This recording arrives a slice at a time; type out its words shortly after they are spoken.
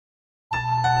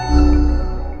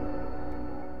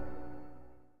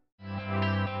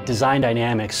Design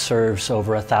Dynamics serves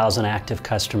over 1,000 active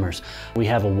customers. We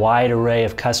have a wide array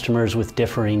of customers with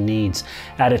differing needs.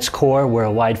 At its core, we're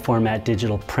a wide format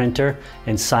digital printer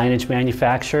and signage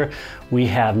manufacturer. We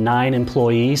have 9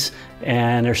 employees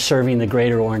and are serving the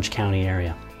greater Orange County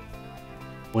area.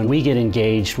 When we get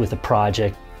engaged with a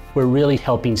project, we're really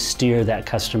helping steer that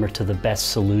customer to the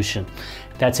best solution.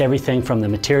 That's everything from the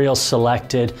materials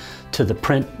selected to the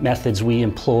print methods we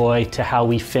employ to how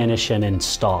we finish and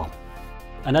install.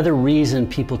 Another reason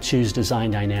people choose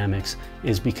Design Dynamics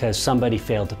is because somebody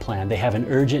failed to plan. They have an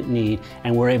urgent need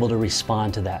and we're able to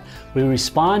respond to that. We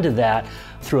respond to that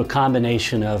through a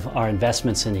combination of our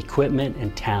investments in equipment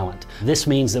and talent. This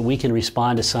means that we can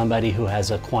respond to somebody who has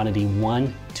a quantity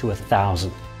 1 to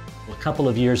 1,000. A couple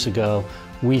of years ago,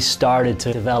 we started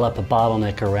to develop a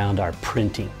bottleneck around our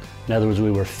printing. In other words, we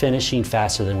were finishing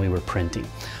faster than we were printing.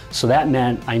 So that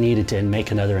meant I needed to make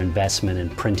another investment in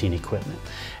printing equipment.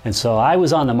 And so I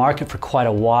was on the market for quite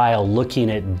a while looking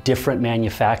at different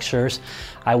manufacturers.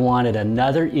 I wanted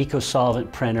another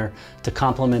eco-solvent printer to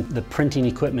complement the printing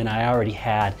equipment I already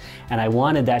had, and I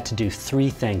wanted that to do 3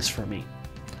 things for me.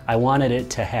 I wanted it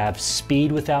to have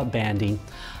speed without banding,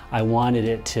 I wanted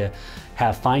it to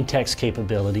have fine text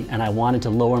capability, and I wanted to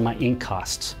lower my ink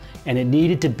costs. And it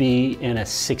needed to be in a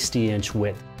 60-inch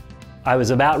width. I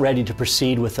was about ready to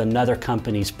proceed with another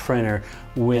company's printer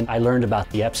when I learned about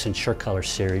the Epson SureColor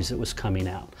series that was coming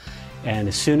out. And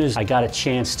as soon as I got a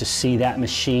chance to see that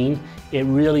machine, it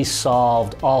really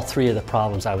solved all 3 of the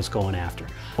problems I was going after.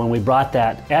 When we brought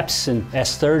that Epson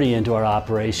S30 into our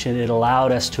operation, it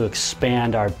allowed us to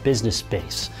expand our business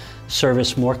base,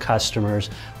 service more customers,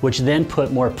 which then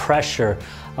put more pressure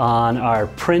on our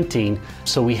printing,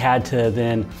 so we had to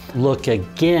then look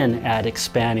again at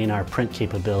expanding our print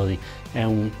capability.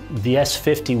 And the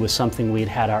S50 was something we'd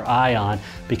had our eye on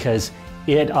because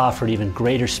it offered even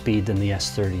greater speed than the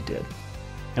S30 did.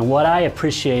 And what I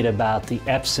appreciate about the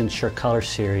Epson SureColor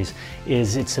series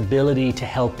is its ability to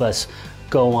help us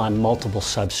go on multiple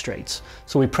substrates.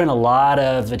 So we print a lot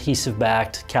of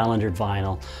adhesive-backed calendared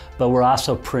vinyl, but we're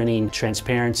also printing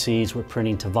transparencies, we're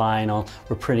printing to vinyl,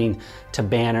 we're printing to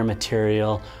banner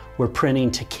material, we're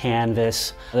printing to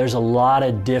canvas. There's a lot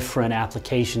of different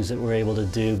applications that we're able to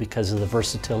do because of the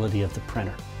versatility of the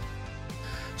printer.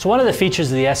 So one of the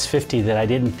features of the S50 that I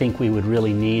didn't think we would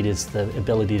really need is the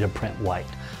ability to print white.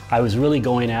 I was really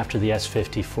going after the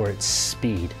S50 for its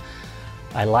speed.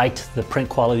 I liked the print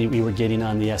quality we were getting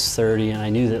on the S30, and I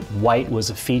knew that white was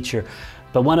a feature.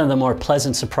 But one of the more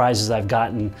pleasant surprises I've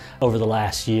gotten over the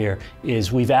last year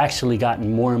is we've actually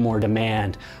gotten more and more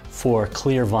demand for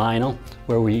clear vinyl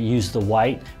where we use the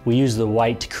white. We use the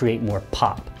white to create more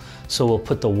pop. So we'll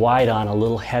put the white on a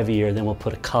little heavier, then we'll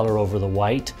put a color over the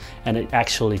white, and it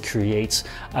actually creates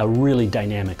a really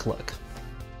dynamic look.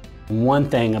 One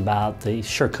thing about the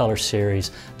SureColor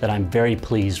series that I'm very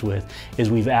pleased with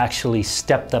is we've actually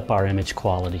stepped up our image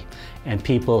quality, and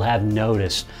people have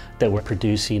noticed that we're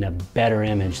producing a better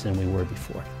image than we were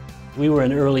before. We were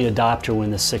an early adopter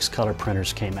when the 6-color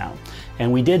printers came out, and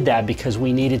we did that because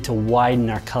we needed to widen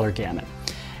our color gamut.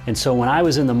 And so when I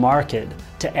was in the market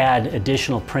to add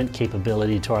additional print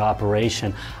capability to our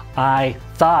operation, I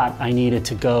thought I needed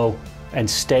to go and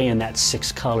stay in that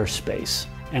 6-color space.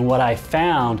 And what I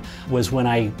found was when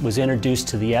I was introduced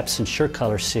to the Epson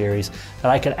SureColor series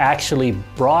that I could actually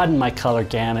broaden my color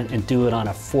gamut and do it on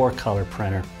a 4-color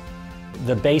printer.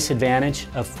 The base advantage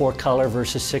of 4-color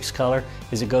versus 6-color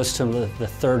is it goes to the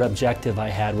 3rd objective I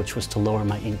had, which was to lower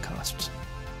my ink costs.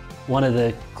 One of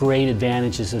the great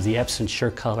advantages of the Epson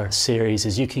SureColor series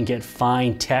is you can get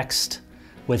fine text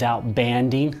without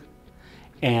banding,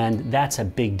 and that's a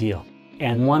big deal.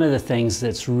 And one of the things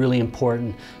that's really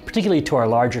important, particularly to our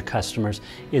larger customers,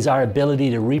 is our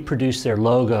ability to reproduce their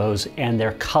logos and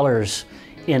their colors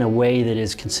in a way that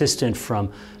is consistent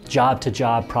from job to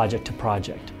job, project to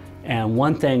project. And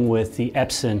one thing with the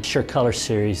Epson SureColor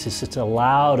series is it's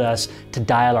allowed us to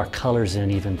dial our colors in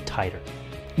even tighter.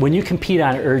 When you compete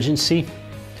on urgency,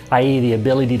 i.e. the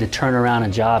ability to turn around a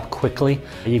job quickly,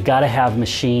 you've got to have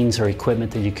machines or equipment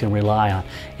that you can rely on.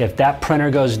 If that printer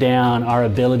goes down, our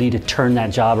ability to turn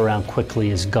that job around quickly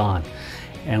is gone.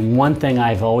 And one thing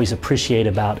I've always appreciated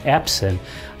about Epson,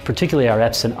 particularly our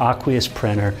Epson Aqueous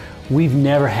printer, we've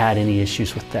never had any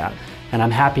issues with that. And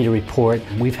I'm happy to report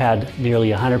we've had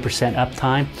nearly 100%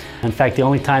 uptime. In fact, the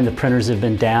only time the printers have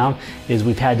been down is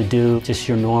we've had to do just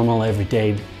your normal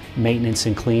everyday maintenance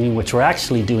and cleaning, which we're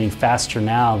actually doing faster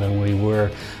now than we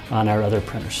were on our other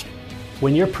printers.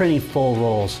 When you're printing full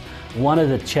rolls, one of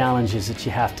the challenges that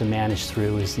you have to manage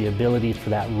through is the ability for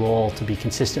that roll to be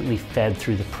consistently fed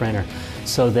through the printer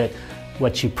so that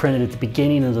what you printed at the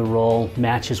beginning of the roll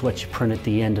matches what you print at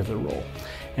the end of the roll.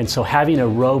 And so having a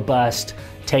robust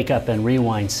take up and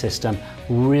rewind system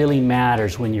really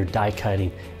matters when you're die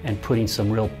cutting and putting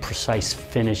some real precise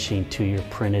finishing to your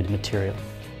printed material.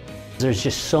 There's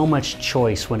just so much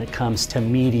choice when it comes to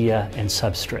media and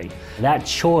substrate. That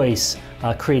choice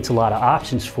creates a lot of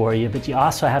options for you, but you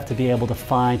also have to be able to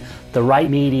find the right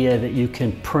media that you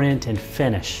can print and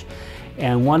finish.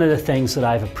 And one of the things that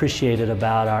I've appreciated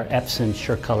about our Epson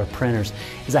SureColor printers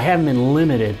is I haven't been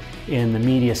limited in the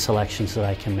media selections that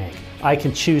I can make. I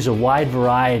can choose a wide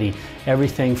variety,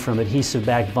 everything from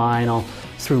adhesive-backed vinyl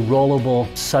through rollable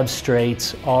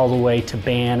substrates all the way to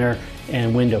banner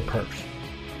and window perps.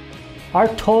 Our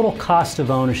total cost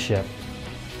of ownership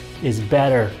is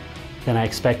better than I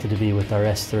expected to be with our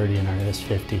S30 and our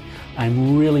S50.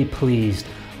 I'm really pleased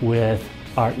with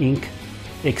our ink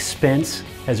expense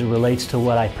as it relates to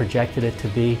what I projected it to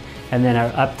be, and then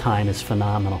our uptime is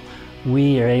phenomenal.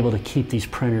 We are able to keep these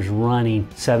printers running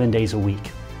 7 days a week.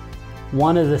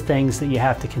 One of the things that you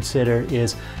have to consider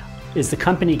is the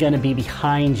company going to be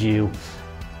behind you,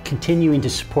 continuing to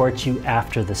support you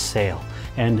after the sale?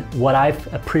 And what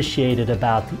I've appreciated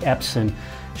about the Epson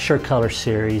SureColor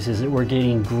series is that we're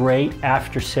getting great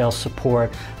after-sale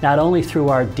support, not only through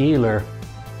our dealer,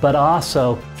 but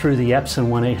also through the Epson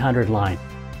 1-800 line.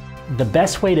 The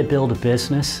best way to build a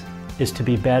business is to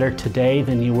be better today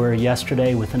than you were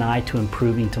yesterday with an eye to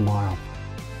improving tomorrow.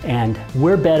 And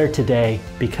we're better today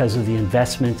because of the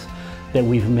investments that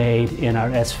we've made in our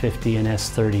S50 and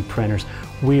S30 printers.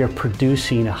 We are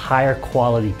producing a higher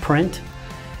quality print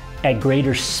at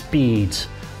greater speeds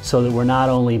so that we're not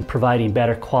only providing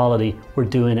better quality, we're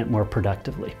doing it more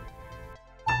productively.